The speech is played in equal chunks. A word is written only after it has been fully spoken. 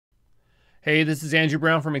Hey, this is Andrew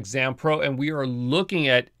Brown from Exam Pro, and we are looking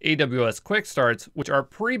at AWS QuickStarts, which are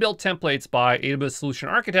pre-built templates by AWS solution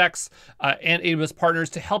architects and AWS partners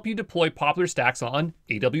to help you deploy popular stacks on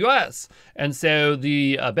AWS. And so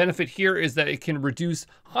the benefit here is that it can reduce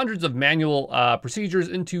hundreds of manual procedures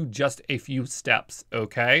into just a few steps,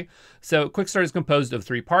 okay? So QuickStart is composed of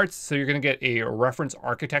three parts. So you're gonna get a reference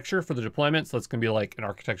architecture for the deployment. So it's gonna be like an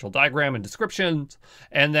architectural diagram and descriptions.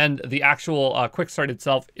 And then the actual QuickStart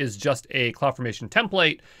itself is just a CloudFormation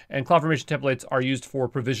template, and CloudFormation templates are used for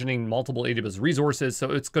provisioning multiple AWS resources. So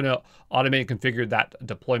it's going to automate and configure that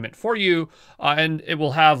deployment for you. And it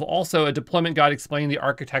will have also a deployment guide explaining the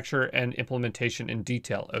architecture and implementation in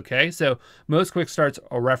detail. Okay, so most QuickStarts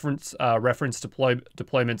or reference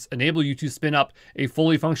deployments enable you to spin up a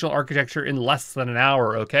fully functional architecture in less than an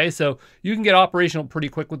hour. Okay, so you can get operational pretty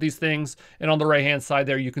quick with these things. And on the right hand side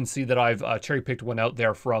there, you can see that I've cherry picked one out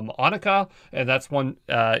there from Annika, and that's one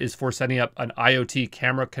is for setting up an IoT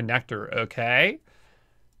camera connector, okay?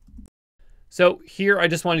 So here I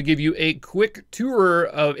just wanted to give you a quick tour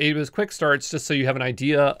of AWS QuickStarts just so you have an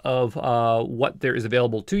idea of what there is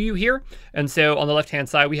available to you here. And so on the left-hand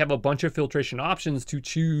side, we have a bunch of filtration options to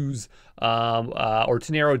choose or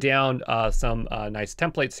to narrow down some nice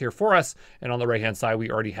templates here for us. And on the right-hand side,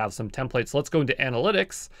 we already have some templates. So let's go into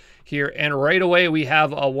analytics here. And right away, we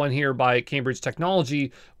have one here by Cambridge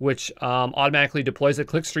Technology, which automatically deploys a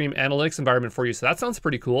clickstream analytics environment for you. So that sounds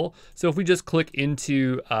pretty cool. So if we just click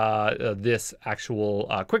into this actual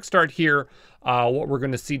quick start here, what we're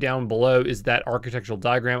going to see down below is that architectural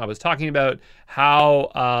diagram I was talking about,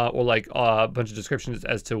 how or like a bunch of descriptions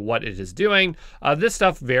as to what it is doing. This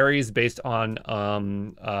stuff varies based on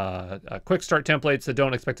quick start templates, so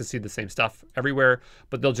don't expect to see the same stuff everywhere,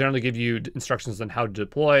 but they'll generally give you instructions on how to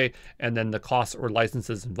deploy and then the costs or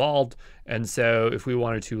licenses involved. And so if we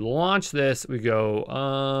wanted to launch this, we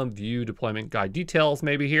go view deployment guide details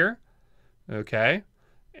maybe here. Okay.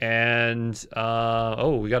 And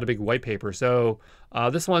oh, we got a big white paper. So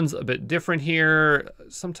this one's a bit different here.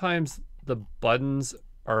 Sometimes the buttons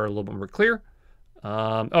are a little bit more clear.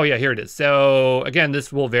 Oh yeah, here it is. So again,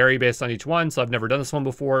 this will vary based on each one. So I've never done this one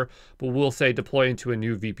before, but we'll say deploy into a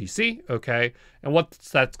new VPC. Okay. And what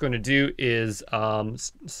that's going to do is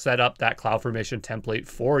set up that CloudFormation template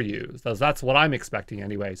for you. So that's what I'm expecting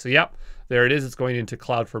anyway. So yep, there it is. It's going into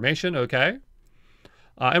CloudFormation. Okay.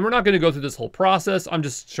 And we're not going to go through this whole process. I'm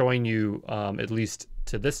just showing you at least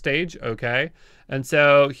to this stage, okay? And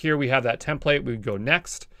so here we have that template. We go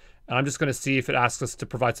next, and I'm just going to see if it asks us to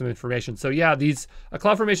provide some information. So yeah, a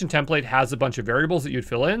CloudFormation template has a bunch of variables that you'd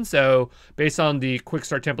fill in. So based on the quick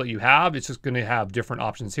start template you have, it's just going to have different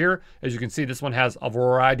options here. As you can see, this one has a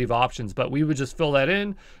variety of options, but we would just fill that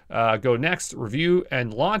in, go next, review,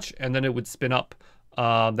 and launch, and then it would spin up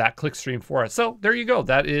that clickstream for us. So there you go.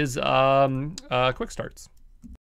 That is quick starts.